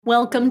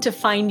Welcome to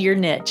Find Your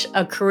Niche,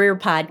 a career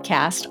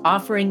podcast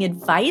offering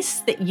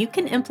advice that you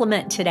can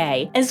implement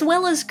today, as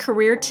well as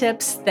career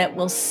tips that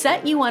will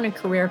set you on a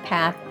career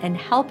path and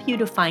help you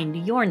to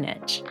find your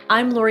niche.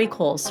 I'm Lori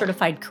Cole,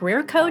 certified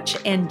career coach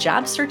and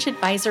job search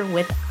advisor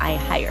with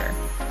iHire.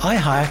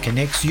 iHire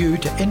connects you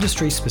to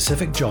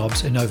industry-specific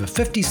jobs in over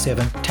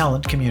 57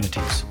 talent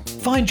communities.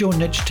 Find your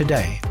niche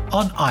today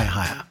on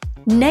iHire.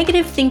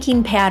 Negative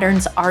thinking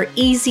patterns are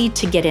easy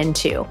to get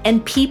into,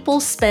 and people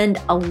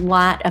spend a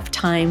lot of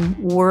time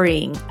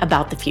worrying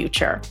about the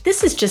future.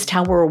 This is just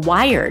how we're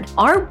wired.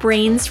 Our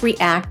brains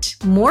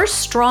react more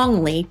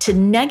strongly to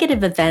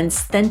negative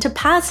events than to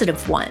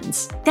positive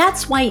ones.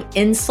 That's why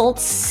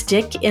insults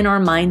stick in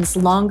our minds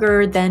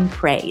longer than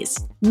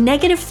praise.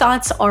 Negative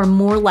thoughts are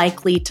more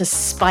likely to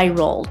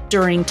spiral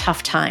during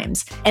tough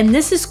times, and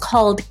this is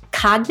called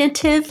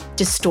cognitive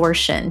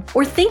distortion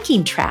or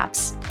thinking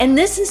traps. And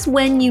this is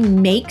when you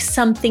make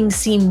something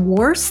seem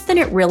worse than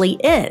it really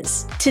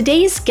is.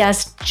 Today's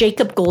guest,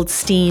 Jacob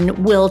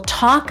Goldstein, will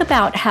talk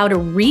about how to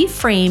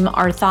reframe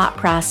our thought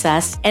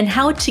process and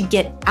how to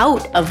get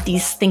out of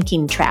these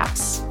thinking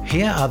traps.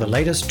 Here are the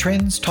latest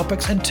trends,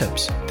 topics, and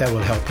tips that will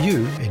help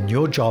you in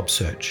your job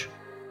search.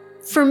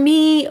 For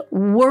me,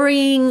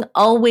 worrying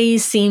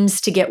always seems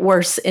to get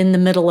worse in the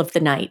middle of the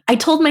night. I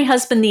told my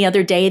husband the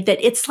other day that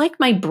it's like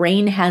my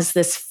brain has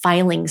this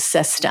filing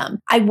system.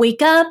 I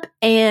wake up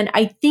and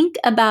I think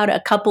about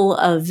a couple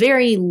of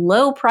very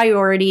low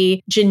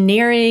priority,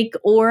 generic,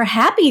 or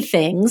happy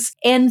things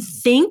and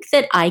think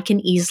that I can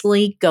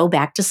easily go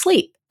back to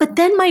sleep. But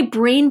then my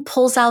brain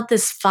pulls out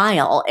this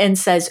file and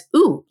says,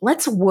 ooh,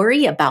 let's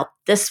worry about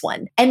this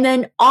one. And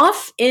then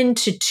off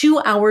into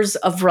 2 hours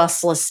of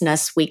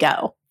restlessness we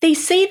go. They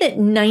say that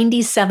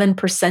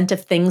 97%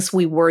 of things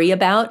we worry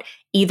about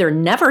either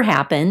never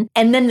happen,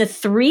 and then the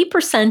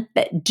 3%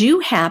 that do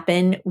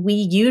happen, we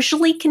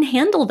usually can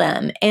handle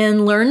them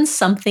and learn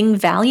something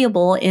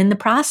valuable in the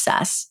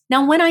process.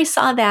 Now, when I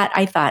saw that,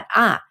 I thought,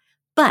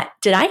 but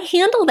did I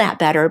handle that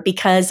better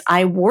because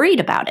I worried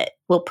about it?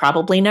 We'll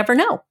probably never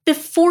know.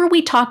 Before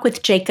we talk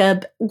with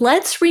Jacob,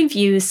 let's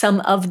review some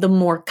of the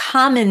more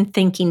common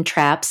thinking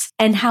traps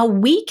and how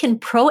we can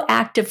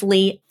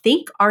proactively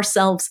think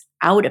ourselves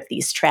out of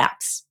these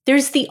traps.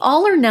 There's the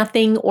all or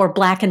nothing or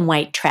black and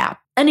white trap.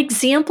 An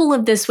example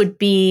of this would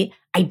be,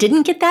 I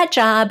didn't get that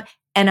job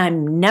and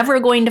I'm never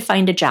going to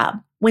find a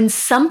job. When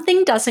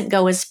something doesn't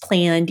go as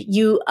planned,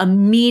 you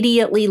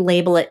immediately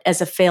label it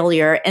as a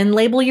failure and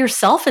label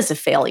yourself as a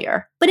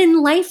failure. But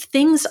in life,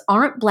 things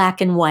aren't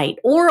black and white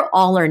or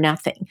all or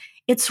nothing.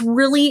 It's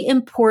really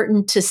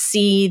important to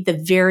see the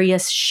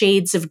various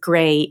shades of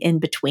gray in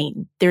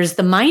between. There's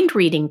the mind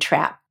reading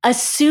trap.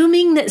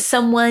 Assuming that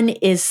someone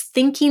is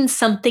thinking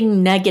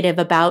something negative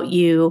about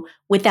you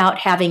without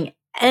having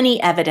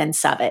any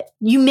evidence of it.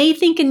 You may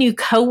think a new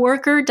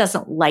coworker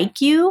doesn't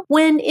like you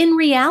when in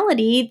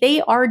reality,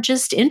 they are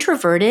just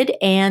introverted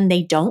and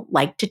they don't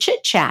like to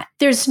chit chat.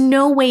 There's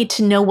no way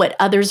to know what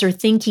others are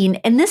thinking,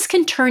 and this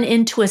can turn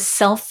into a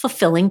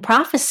self-fulfilling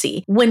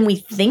prophecy. When we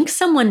think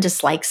someone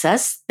dislikes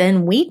us,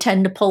 then we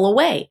tend to pull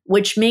away,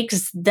 which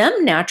makes them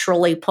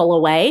naturally pull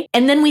away.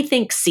 And then we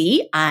think,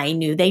 see, I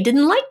knew they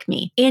didn't like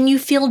me. And you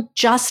feel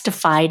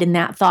justified in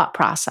that thought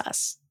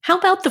process. How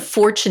about the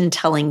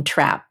fortune-telling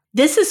trap?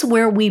 This is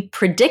where we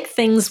predict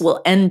things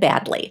will end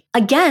badly.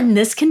 Again,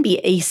 this can be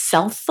a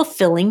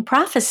self-fulfilling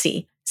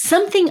prophecy.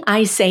 Something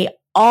I say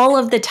all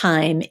of the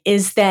time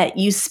is that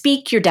you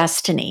speak your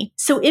destiny.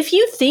 So if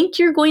you think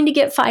you're going to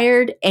get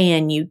fired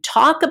and you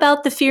talk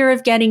about the fear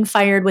of getting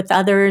fired with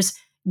others,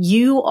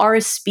 you are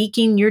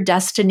speaking your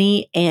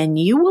destiny and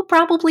you will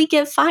probably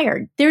get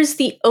fired. There's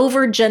the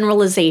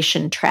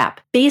overgeneralization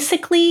trap.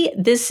 Basically,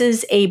 this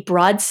is a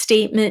broad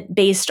statement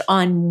based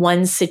on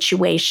one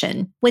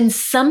situation. When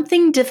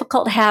something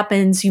difficult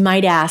happens, you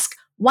might ask,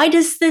 why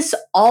does this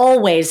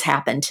always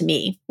happen to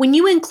me? When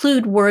you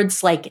include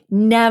words like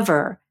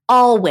never,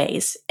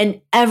 always, and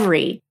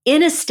every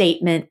in a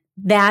statement,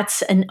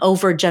 that's an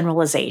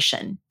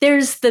overgeneralization.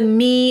 There's the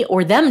me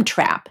or them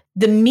trap.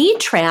 The me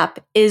trap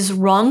is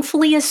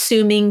wrongfully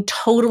assuming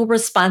total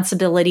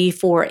responsibility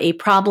for a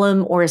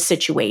problem or a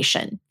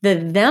situation. The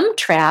them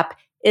trap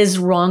is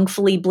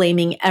wrongfully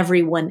blaming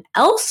everyone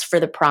else for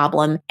the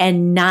problem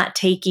and not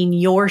taking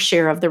your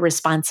share of the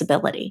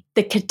responsibility.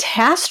 The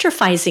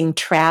catastrophizing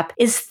trap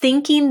is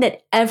thinking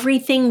that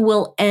everything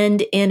will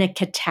end in a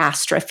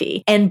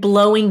catastrophe and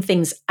blowing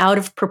things out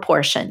of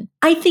proportion.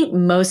 I think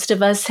most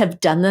of us have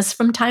done this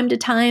from time to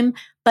time,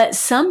 but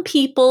some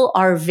people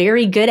are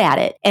very good at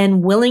it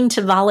and willing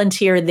to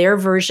volunteer their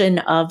version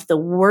of the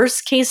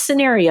worst case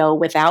scenario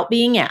without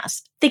being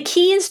asked. The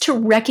key is to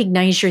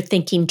recognize your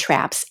thinking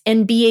traps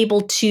and be able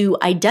to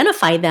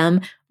identify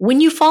them when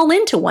you fall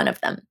into one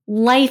of them.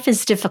 Life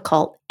is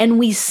difficult and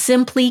we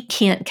simply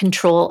can't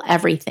control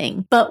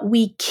everything, but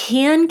we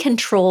can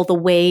control the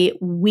way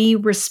we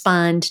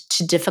respond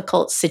to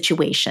difficult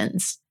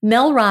situations.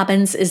 Mel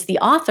Robbins is the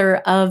author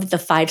of the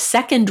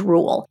 5-second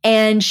rule,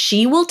 and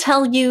she will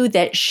tell you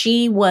that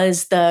she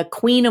was the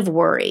queen of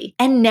worry.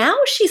 And now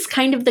she's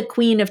kind of the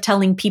queen of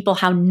telling people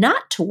how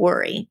not to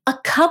worry. A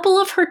couple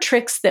of her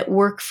tricks that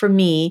work for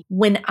me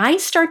when I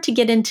start to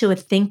get into a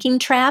thinking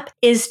trap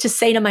is to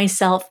say to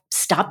myself,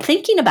 stop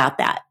thinking about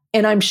that.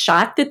 And I'm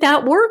shocked that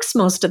that works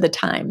most of the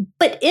time.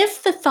 But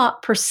if the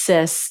thought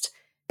persists,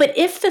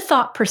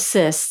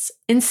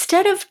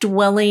 instead of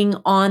dwelling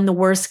on the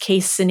worst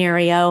case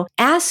scenario,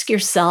 ask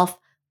yourself,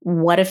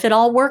 what if it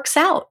all works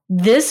out?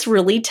 This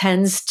really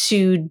tends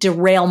to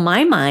derail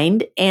my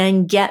mind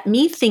and get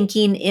me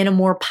thinking in a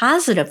more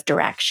positive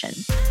direction.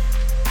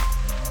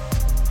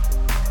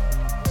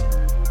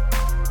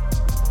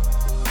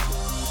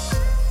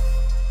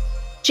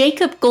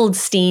 Jacob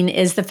Goldstein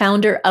is the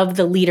founder of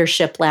the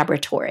Leadership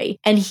Laboratory,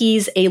 and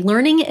he's a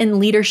learning and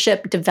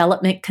leadership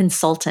development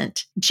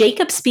consultant.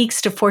 Jacob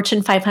speaks to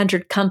Fortune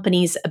 500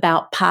 companies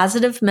about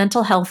positive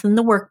mental health in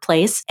the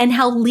workplace and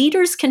how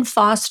leaders can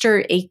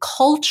foster a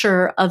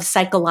culture of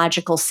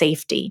psychological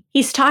safety.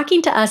 He's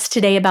talking to us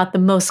today about the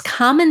most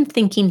common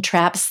thinking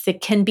traps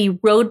that can be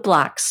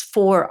roadblocks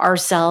for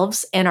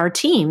ourselves and our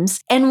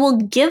teams, and will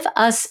give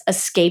us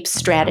escape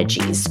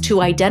strategies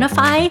to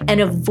identify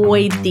and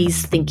avoid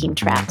these thinking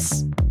traps.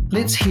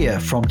 Let's hear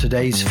from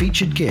today's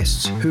featured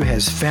guests who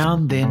has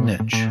found their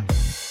niche.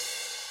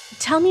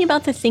 Tell me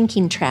about the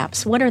thinking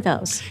traps. What are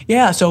those?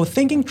 Yeah, so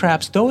thinking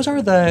traps, those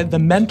are the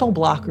mental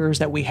blockers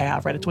that we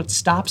have, right? It's what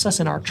stops us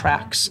in our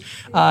tracks,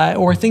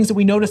 or things that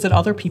we notice that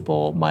other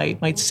people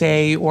might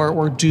say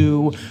or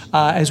do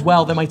as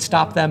well that might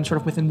stop them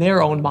sort of within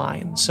their own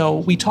mind. So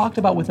we talked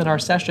about within our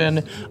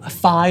session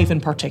 5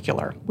 in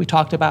particular. We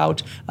talked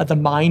about the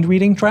mind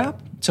reading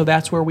trap. So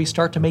that's where we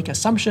start to make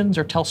assumptions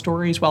or tell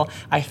stories. Well,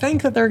 I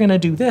think that they're going to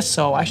do this,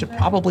 so I should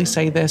probably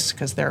say this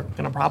because they're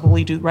going to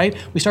probably do, right?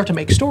 We start to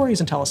make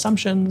stories and tell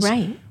assumptions.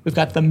 Right. We've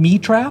got the me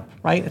trap,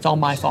 right? It's all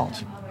my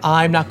fault.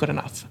 I'm not good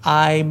enough.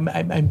 I'm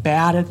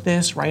bad at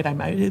this, right?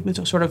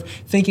 It's sort of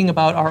thinking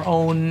about our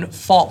own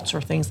faults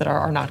or things that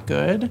are not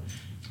good.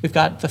 We've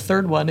got the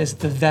third one is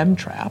the them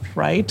trap,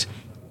 right?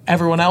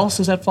 Everyone else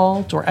is at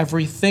fault or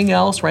everything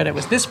else, right? It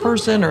was this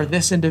person or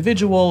this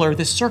individual or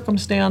this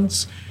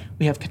circumstance.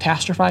 We have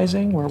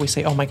catastrophizing, where we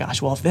say, oh my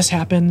gosh, well, if this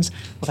happens,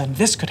 well, then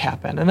this could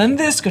happen, and then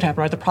this could happen,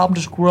 right? The problem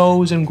just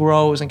grows and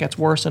grows and gets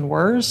worse and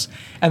worse.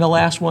 And the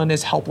last one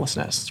is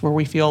helplessness, where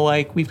we feel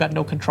like we've got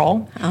no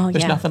control.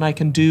 There's nothing I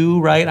can do,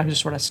 right? I'm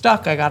just sort of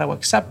stuck. I got to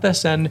accept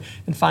this and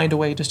find a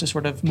way just to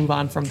sort of move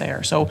on from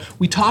there. So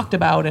we talked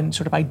about and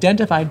sort of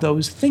identified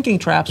those thinking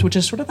traps, which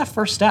is sort of the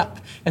first step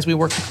as we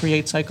work to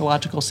create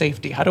psychological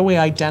safety. How do we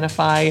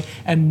identify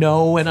and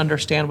know and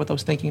understand what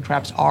those thinking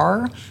traps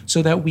are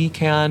so that we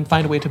can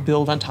find a way to build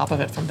on top of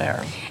it from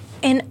there?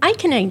 And I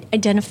can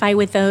identify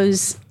with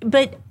those,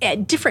 but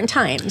at different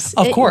times.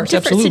 Of course,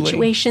 different absolutely.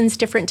 Situations,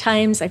 different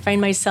times. I find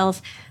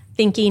myself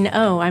thinking,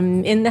 oh,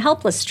 I'm in the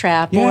helpless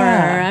trap or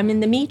I'm in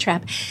the me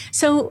trap.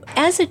 So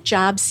as a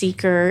job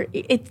seeker,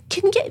 it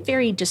can get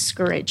very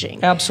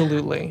discouraging.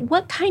 Absolutely.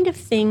 What kind of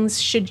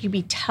things should you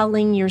be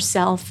telling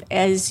yourself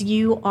as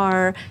you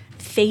are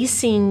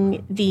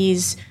facing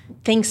these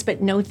thanks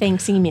but no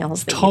thanks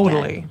emails that you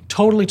get?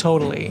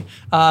 Totally.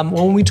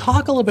 Well, when we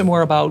talk a little bit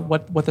more about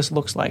what this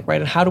looks like, right,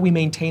 and how do we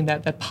maintain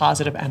that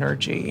positive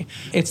energy,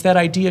 it's that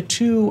idea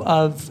too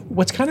of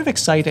what's kind of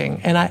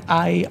exciting. And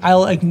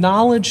I'll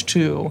acknowledge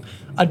too,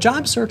 a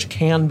job search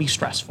can be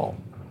stressful.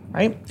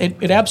 Right?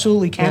 It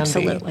absolutely can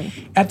be.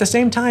 At the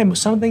same time,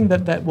 something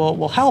that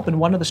will help, and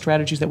one of the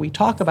strategies that we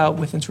talk about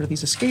within sort of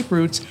these escape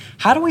routes,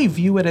 how do we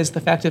view it as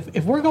the fact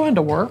if we're going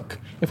to work,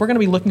 if we're going to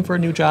be looking for a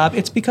new job,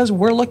 it's because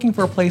we're looking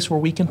for a place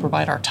where we can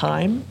provide our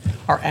time,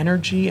 our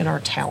energy, and our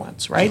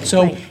talents, right?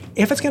 So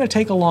if it's going to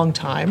take a long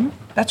time,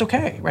 that's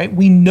okay, right?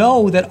 We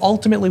know that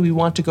ultimately we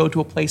want to go to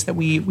a place that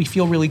we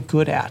feel really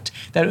good at,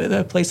 that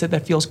a place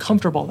that feels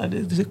comfortable, that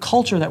is a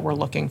culture that we're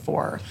looking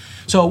for.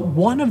 So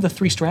one of the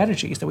 3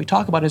 strategies that we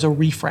talk about is a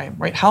reframe,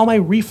 right? How am I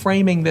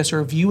reframing this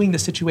or viewing the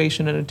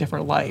situation in a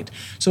different light?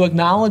 So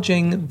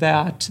acknowledging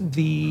that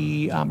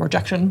the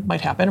rejection might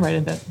happen, right?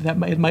 And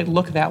that it might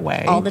look that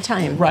way. All the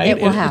time, right?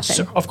 It will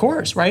happen. Of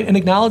course, right? And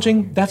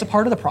acknowledging that's a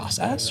part of the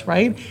process,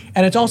 right?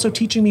 And it's also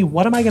teaching me,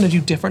 what am I going to do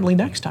differently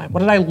next time? What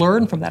did I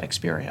learn from that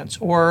experience?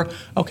 Or,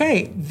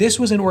 okay, this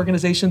was an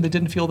organization that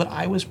didn't feel that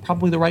I was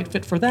probably the right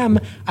fit for them.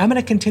 I'm going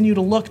to continue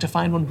to look to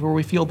find one where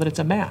we feel that it's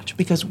a match.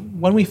 Because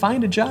when we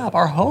find a job,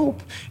 our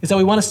hope is that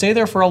we want to stay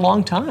there for a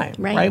long time,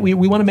 right? We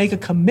want to make a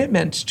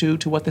commitment to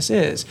what this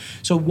is.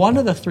 So one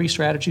of the 3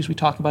 strategies we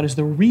talk about is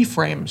the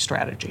reframe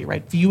strategy,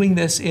 right? Viewing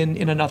this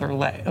in another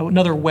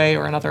way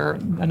or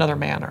another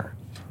manner.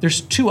 There's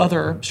 2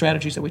 other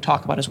strategies that we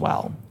talk about as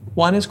well.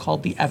 One is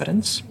called the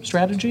evidence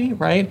strategy,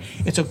 right?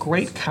 It's a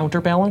great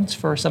counterbalance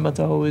for some of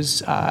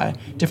those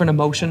different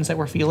emotions that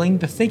we're feeling.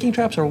 The thinking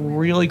traps are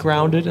really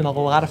grounded in a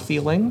lot of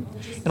feeling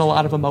and a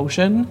lot of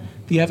emotion.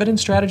 The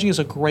evidence strategy is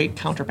a great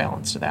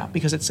counterbalance to that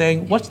because it's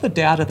saying, what's the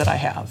data that I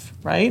have,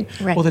 right?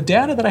 Well, the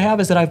data that I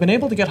have is that I've been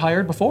able to get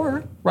hired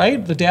before,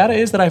 right? The data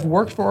is that I've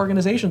worked for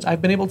organizations.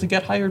 I've been able to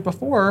get hired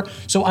before,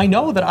 so I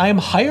know that I am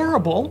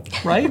hireable,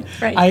 right?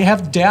 I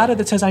have data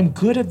that says I'm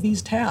good at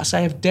these tasks. I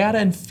have data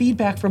and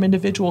feedback from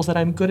individuals that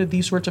I'm good at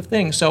these sorts of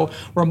things. So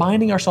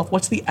reminding ourselves,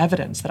 what's the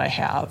evidence that I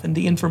have and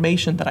the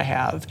information that I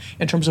have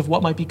in terms of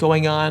what might be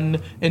going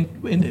on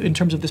in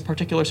terms of this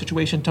particular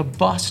situation to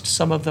bust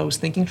some of those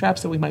thinking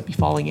traps that we might be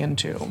falling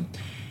into.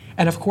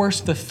 And of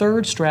course, the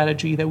third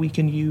strategy that we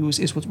can use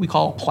is what we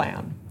call a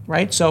plan,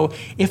 right? So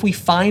if we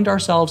find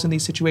ourselves in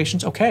these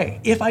situations, okay,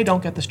 if I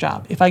don't get this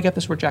job, if I get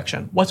this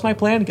rejection, what's my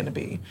plan going to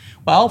be?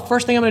 Well,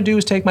 first thing I'm going to do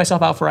is take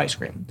myself out for ice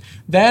cream.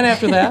 Then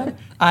after that,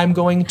 I'm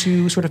going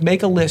to sort of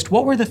make a list.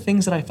 What were the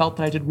things that I felt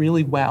that I did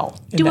really well?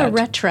 Do a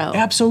retro.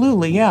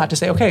 Absolutely, yeah. To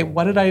say, okay,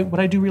 what did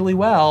I do really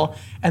well?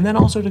 And then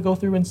also to go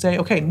through and say,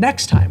 okay,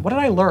 next time, what did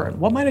I learn?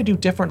 What might I do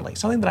differently?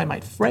 Something that I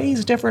might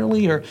phrase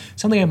differently or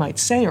something I might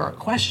say or a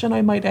question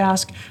I might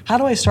ask. How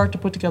do I start to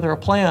put together a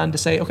plan to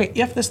say, okay,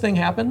 if this thing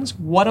happens,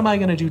 what am I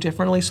going to do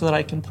differently so that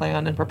I can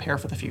plan and prepare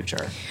for the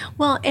future?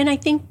 Well, and I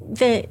think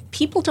that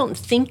people don't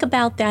think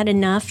about that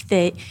enough,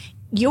 that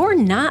you're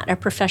not a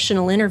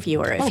professional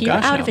interviewer. If you're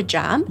out of a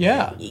job,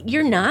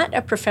 you're not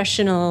a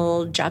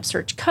professional job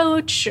search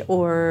coach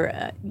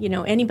or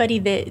anybody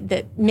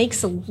that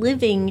makes a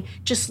living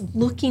just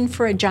looking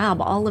for a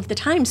job all of the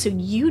time. So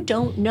you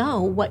don't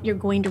know what you're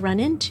going to run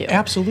into.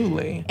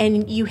 Absolutely.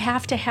 And you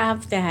have to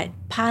have that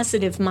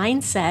positive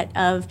mindset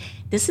of,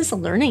 this is a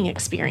learning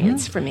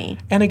experience for me.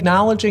 And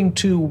acknowledging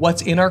too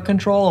what's in our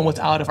control and what's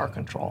out of our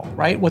control,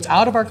 right? What's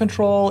out of our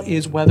control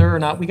is whether or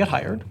not we get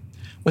hired.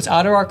 What's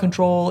out of our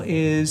control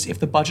is if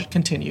the budget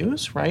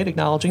continues, right?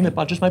 Acknowledging that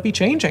budgets might be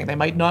changing. They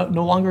might no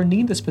longer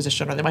need this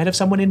position, or they might have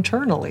someone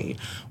internally.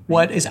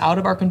 What is out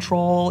of our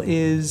control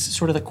is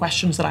sort of the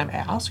questions that I'm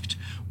asked.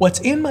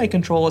 What's in my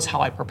control is how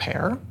I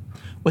prepare.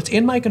 What's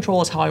in my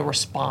control is how I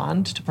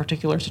respond to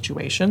particular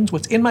situations.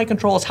 What's in my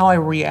control is how I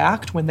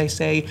react when they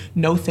say,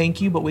 no,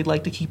 thank you, but we'd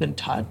like to keep in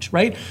touch,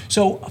 right?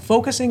 So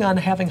focusing on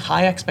having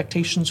high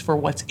expectations for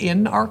what's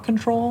in our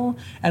control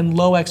and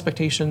low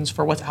expectations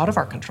for what's out of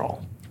our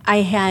control.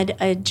 I had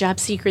a job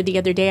seeker the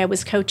other day I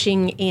was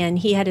coaching, and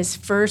he had his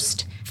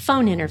first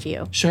phone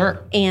interview.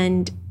 Sure.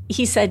 And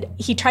he said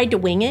he tried to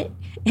wing it,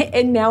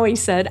 and now he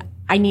said,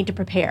 I need to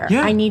prepare.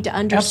 Yeah, I need to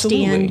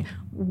understand absolutely.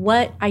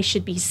 what I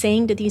should be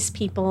saying to these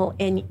people.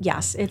 And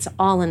yes, it's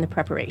all in the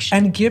preparation.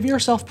 And give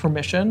yourself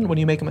permission when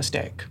you make a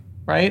mistake,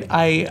 right?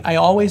 I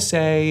always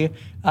say,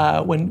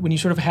 when you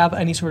sort of have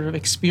any sort of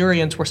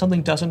experience where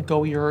something doesn't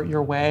go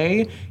your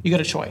way, you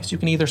get a choice. You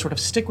can either sort of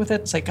stick with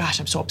it and say, gosh,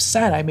 I'm so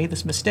upset, I made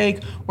this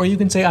mistake, or you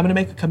can say, I'm going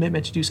to make a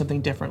commitment to do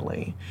something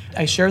differently.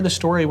 I share the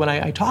story when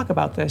I talk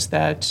about this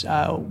that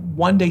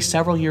one day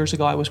several years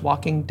ago, I was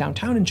walking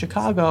downtown in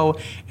Chicago,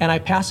 and I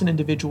passed an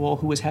individual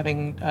who was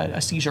having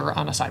a seizure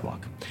on a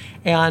sidewalk.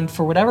 And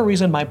for whatever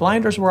reason, my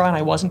blinders were on,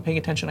 I wasn't paying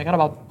attention. I got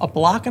about a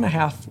block and a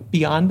half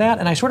beyond that,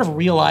 and I sort of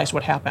realized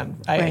what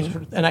happened.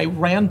 And I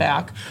ran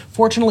back.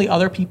 Fortunately,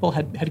 other people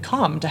had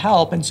come to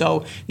help, and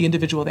so the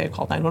individual, they had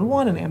called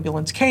 911, an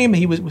ambulance came,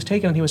 he was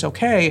taken, and he was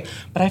okay,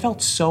 but I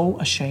felt so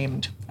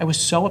ashamed. I was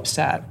so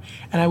upset,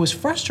 and I was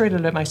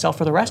frustrated at myself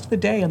for the rest of the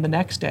day and the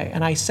next day,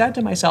 and I said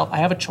to myself, I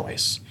have a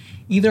choice.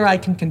 Either I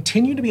can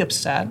continue to be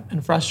upset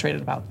and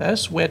frustrated about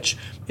this, which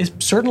is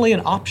certainly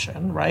an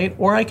option, right?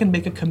 Or I can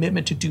make a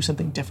commitment to do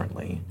something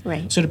differently.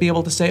 Right. So to be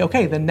able to say,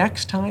 okay, the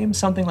next time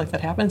something like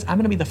that happens, I'm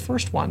going to be the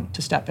first one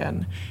to step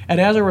in. And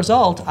as a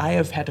result, I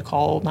have had to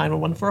call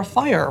 911 for a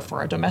fire,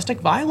 for a domestic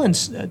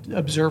violence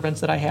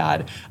observance that I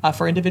had,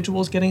 for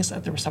individuals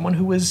there was someone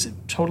who was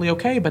totally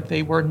okay, but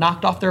they were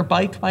knocked off their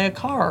bike by a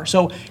car.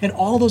 So in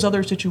all those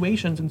other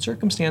situations and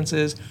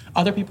circumstances,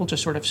 other people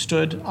just sort of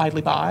stood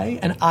idly by,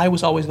 and I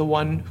was always the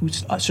one who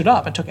stood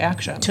up and took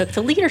action. Took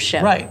the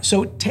leadership. Right.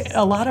 So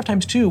a lot of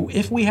times, too,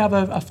 if we have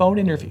a phone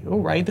interview,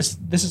 right, this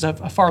is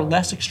a far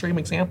less extreme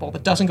example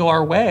that doesn't go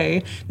our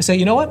way, to say,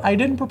 you know what, I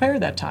didn't prepare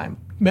that time.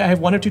 I have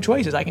one of two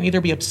choices. I can either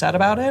be upset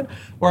about it,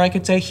 or I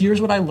could say, here's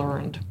what I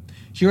learned.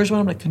 Here's what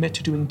I'm going to commit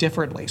to doing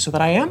differently so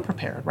that I am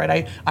prepared,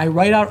 right? I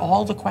write out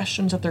all the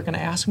questions that they're going to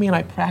ask me, and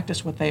I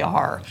practice what they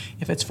are.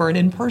 If it's for an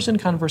in-person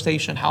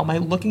conversation, how am I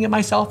looking at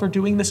myself or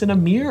doing this in a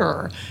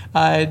mirror?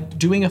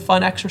 Doing a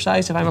fun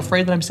exercise if I'm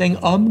afraid that I'm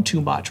saying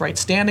too much, right?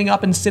 Standing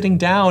up and sitting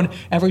down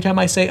every time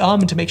I say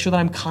to make sure that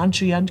I'm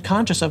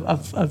conscious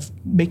of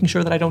making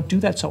sure that I don't do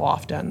that so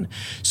often.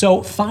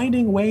 So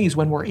finding ways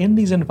when we're in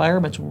these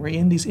environments, when we're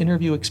in these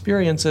interview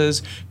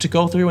experiences, to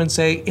go through and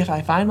say, if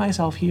I find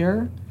myself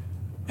here,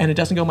 and it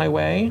doesn't go my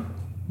way,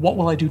 what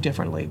will I do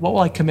differently? What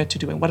will I commit to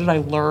doing? What did I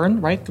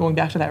learn, right? Going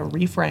back to that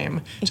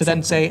reframe to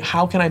then say,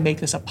 how can I make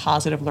this a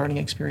positive learning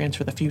experience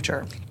for the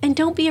future? And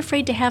don't be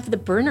afraid to have the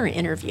burner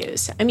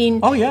interviews. I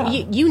mean, oh, yeah.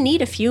 you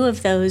need a few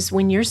of those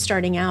when you're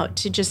starting out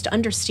to just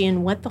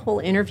understand what the whole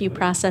interview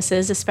process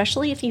is,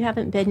 especially if you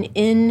haven't been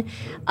in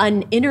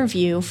an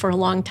interview for a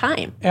long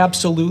time.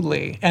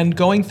 Absolutely. And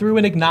going through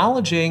and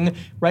acknowledging,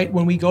 right,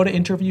 when we go to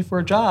interview for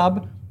a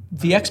job,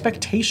 the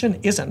expectation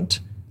isn't,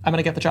 I'm going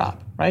to get the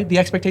job, right? The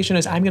expectation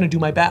is I'm going to do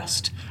my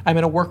best. I'm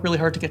going to work really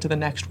hard to get to the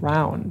next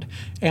round.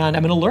 And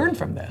I'm going to learn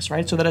from this,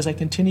 right? So that as I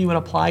continue and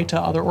apply to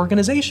other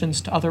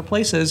organizations, to other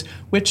places,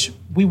 which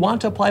we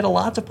want to apply to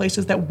lots of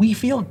places that we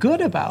feel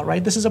good about,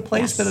 right? This is a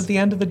place that at the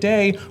end of the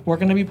day, we're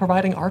going to be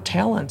providing our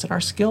talents and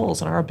our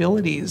skills and our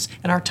abilities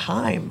and our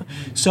time.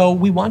 So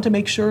we want to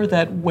make sure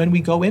that when we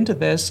go into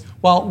this,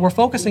 while we're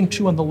focusing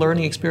too on the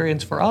learning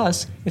experience for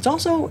us, it's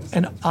also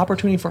an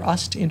opportunity for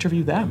us to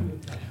interview them.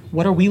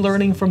 What are we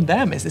learning from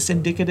them? Is this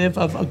indicative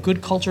of a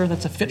good culture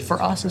that's a fit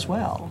for us as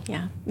well?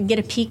 Yeah, you get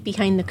a peek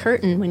behind the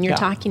curtain when you're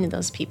talking to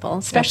those people,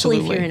 especially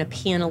if you're in a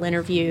panel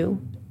interview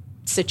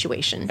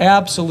situation.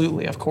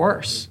 Absolutely, of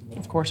course.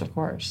 Of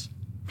course.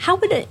 How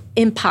would an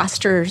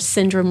imposter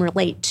syndrome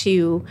relate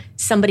to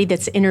somebody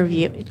that's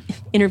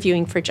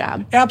interviewing for a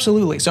job?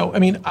 Absolutely. So, I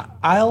mean,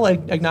 I'll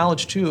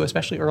acknowledge too,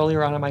 especially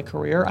earlier on in my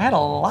career, I had a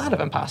lot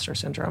of imposter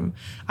syndrome.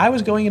 I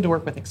was going into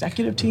work with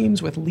executive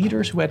teams, with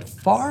leaders who had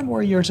far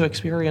more years of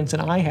experience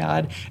than I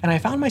had, and I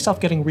found myself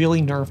getting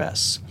really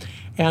nervous.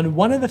 And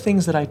one of the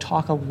things that I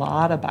talk a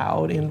lot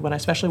about,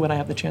 especially when I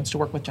have the chance to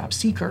work with job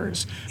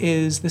seekers,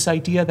 is this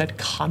idea that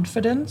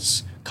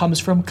confidence comes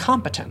from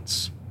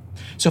competence.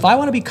 So if I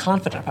want to be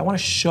confident, if I want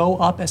to show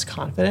up as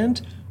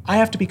confident, I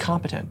have to be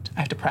competent.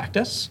 I have to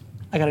practice.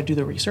 I got to do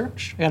the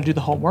research. I got to do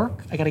the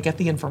homework. I got to get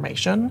the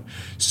information.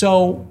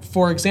 So,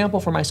 for example,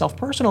 for myself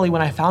personally,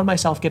 when I found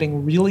myself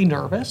getting really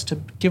nervous to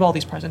give all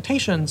these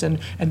presentations and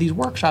these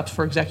workshops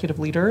for executive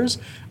leaders,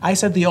 I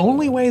said the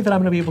only way that I'm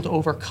going to be able to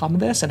overcome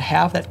this and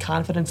have that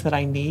confidence that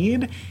I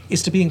need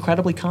is to be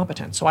incredibly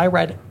competent. So I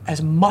read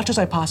as much as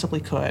I possibly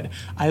could.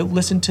 I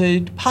listened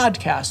to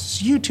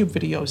podcasts, YouTube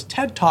videos,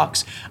 TED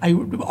Talks,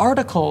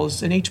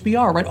 articles in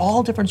HBR, read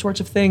all different sorts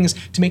of things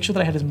to make sure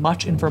that I had as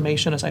much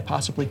information as I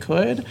possibly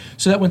could,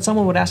 so that when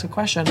someone would ask a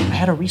question, I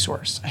had a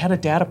resource, I had a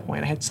data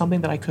point, I had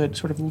something that I could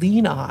sort of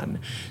lean on.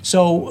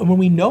 So when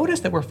we notice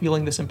that we're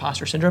feeling this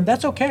imposter syndrome,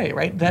 that's okay,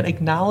 right? That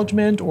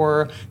acknowledgement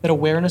or that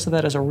awareness of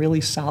that is a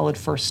really solid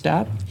first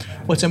step.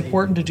 What's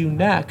important to do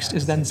next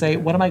is then say,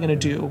 what am I going to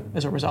do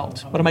as a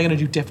result? What am I going to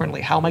do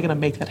differently? How am I going to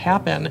make that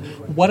happen?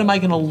 What am I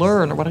going to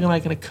learn, or what am I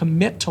going to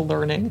commit to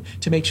learning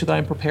to make sure that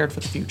I'm prepared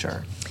for the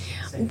future?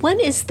 What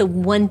is the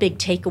one big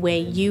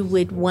takeaway you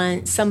would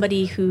want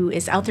somebody who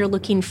is out there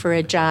looking for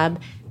a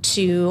job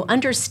to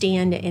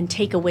understand and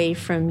take away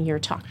from your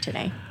talk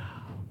today?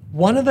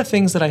 One of the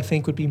things that I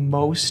think would be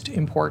most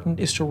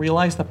important is to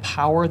realize the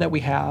power that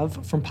we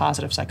have from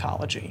positive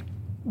psychology.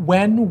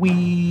 When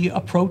we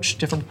approach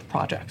different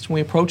projects, when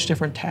we approach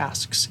different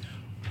tasks,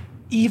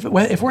 even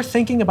if we're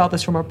thinking about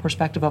this from a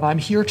perspective of I'm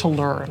here to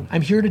learn,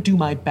 I'm here to do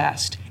my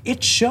best,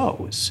 it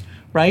shows.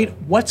 Right?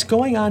 What's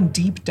going on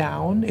deep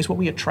down is what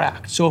we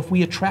attract. So if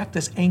we attract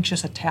this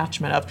anxious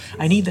attachment of,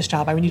 I need this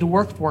job, I need to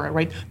work for it,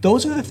 right?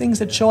 Those are the things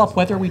that show up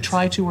whether we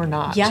try to or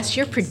not. Yes,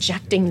 you're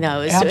projecting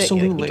those.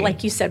 Absolutely.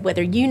 Like you said,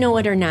 whether you know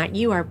it or not,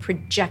 you are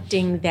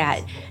projecting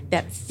that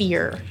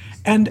fear.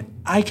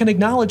 And I can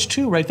acknowledge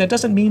too, right? That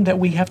doesn't mean that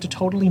we have to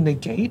totally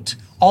negate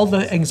all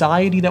the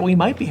anxiety that we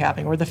might be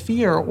having, or the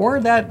fear, or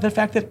that the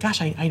fact that,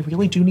 gosh, I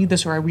really do need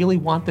this, or I really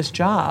want this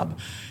job.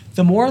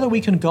 The more that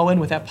we can go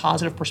in with that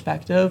positive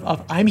perspective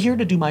of, I'm here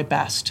to do my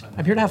best,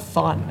 I'm here to have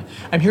fun,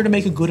 I'm here to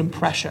make a good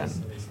impression,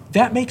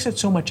 that makes it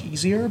so much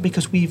easier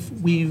because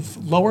we've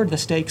lowered the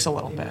stakes a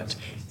little bit.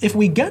 If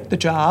we get the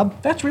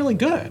job, that's really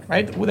good,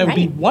 right? That would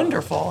be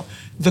wonderful.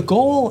 The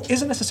goal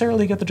isn't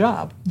necessarily to get the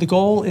job. The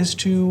goal is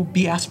to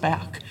be asked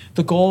back.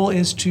 The goal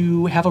is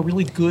to have a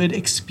really good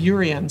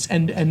experience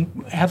and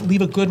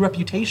leave a good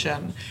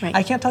reputation. Right.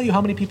 I can't tell you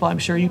how many people, I'm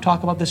sure you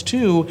talk about this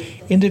too,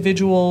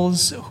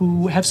 individuals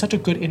who have such a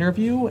good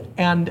interview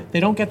and they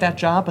don't get that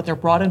job, but they're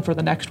brought in for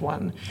the next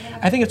one.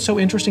 I think it's so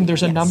interesting.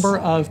 There's a number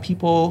of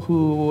people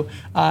who,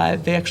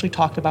 they actually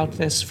talked about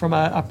this from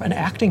an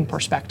acting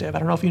perspective. I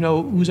don't know if you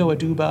know Uzo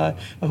Aduba,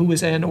 who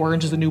was in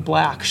Orange is the New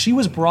Black. She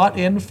was brought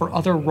in for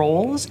other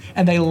roles,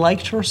 and they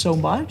liked her so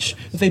much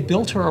that they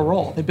built her a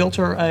role. They built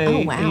her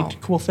a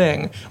cool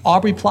thing.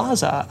 Aubrey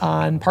Plaza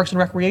on Parks and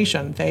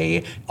Recreation.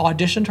 They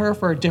auditioned her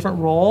for a different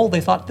role.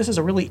 They thought, this is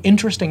a really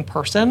interesting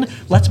person.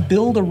 Let's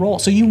build a role.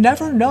 So you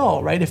never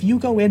know, right? If you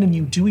go in and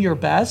you do your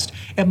best,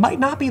 it might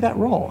not be that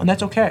role, and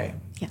that's okay.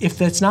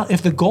 Yes.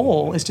 If the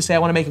goal is to say, I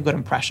want to make a good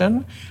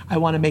impression, I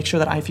want to make sure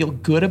that I feel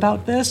good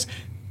about this,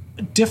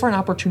 different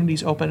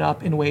opportunities open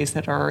up in ways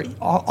that are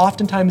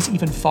oftentimes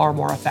even far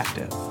more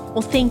effective.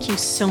 Well, thank you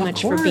so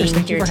much for being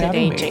here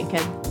today,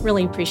 Jacob.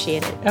 Really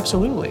appreciate it.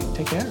 Absolutely.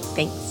 Take care.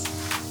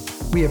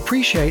 Thanks. We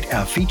appreciate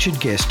our featured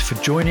guest for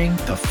joining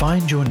the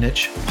Find Your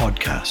Niche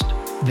podcast.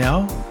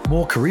 Now,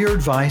 more career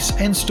advice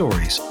and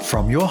stories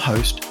from your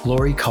host,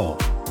 Laurie Cole.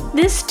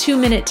 This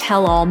 2-minute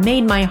tell-all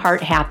made my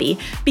heart happy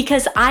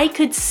because I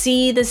could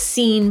see the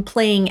scene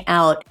playing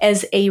out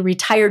as a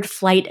retired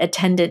flight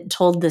attendant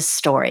told this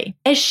story.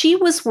 As she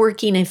was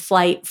working a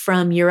flight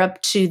from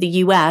Europe to the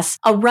US,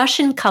 a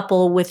Russian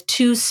couple with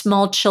 2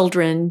 small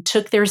children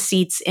took their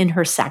seats in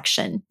her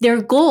section.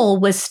 Their goal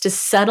was to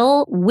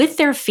settle with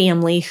their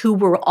family who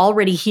were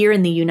already here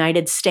in the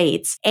United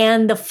States,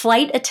 and the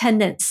flight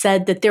attendant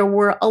said that there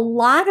were a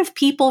lot of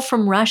people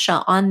from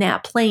Russia on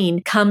that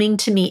plane coming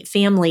to meet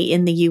family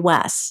in the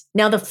US.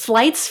 Now, the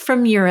flights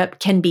from Europe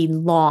can be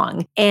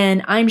long,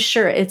 and I'm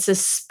sure it's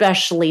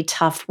especially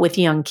tough with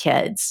young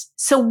kids.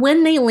 So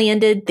when they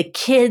landed, the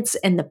kids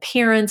and the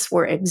parents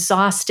were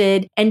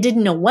exhausted and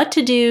didn't know what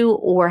to do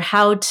or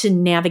how to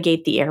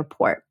navigate the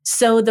airport.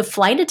 So the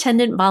flight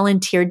attendant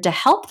volunteered to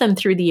help them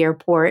through the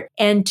airport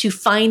and to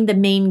find the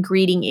main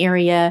greeting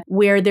area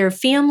where their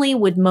family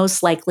would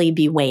most likely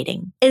be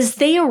waiting. As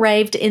they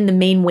arrived in the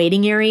main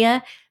waiting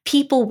area,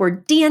 people were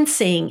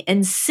dancing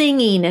and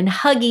singing and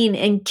hugging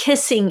and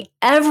kissing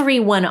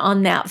everyone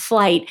on that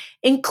flight,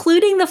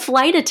 including the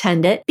flight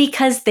attendant,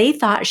 because they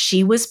thought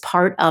she was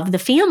part of the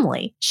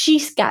family.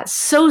 She got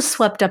so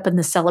swept up in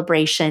the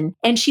celebration,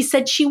 and she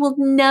said she will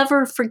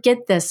never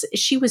forget this.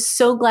 She was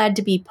so glad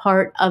to be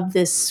part of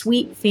this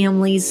sweet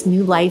family's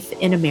new life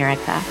in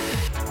America.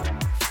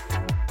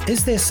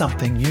 Is there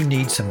something you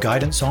need some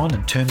guidance on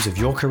in terms of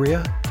your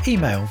career?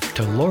 Email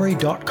to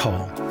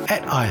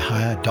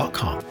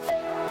laurie.cole@ihire.com.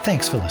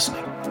 Thanks for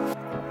listening.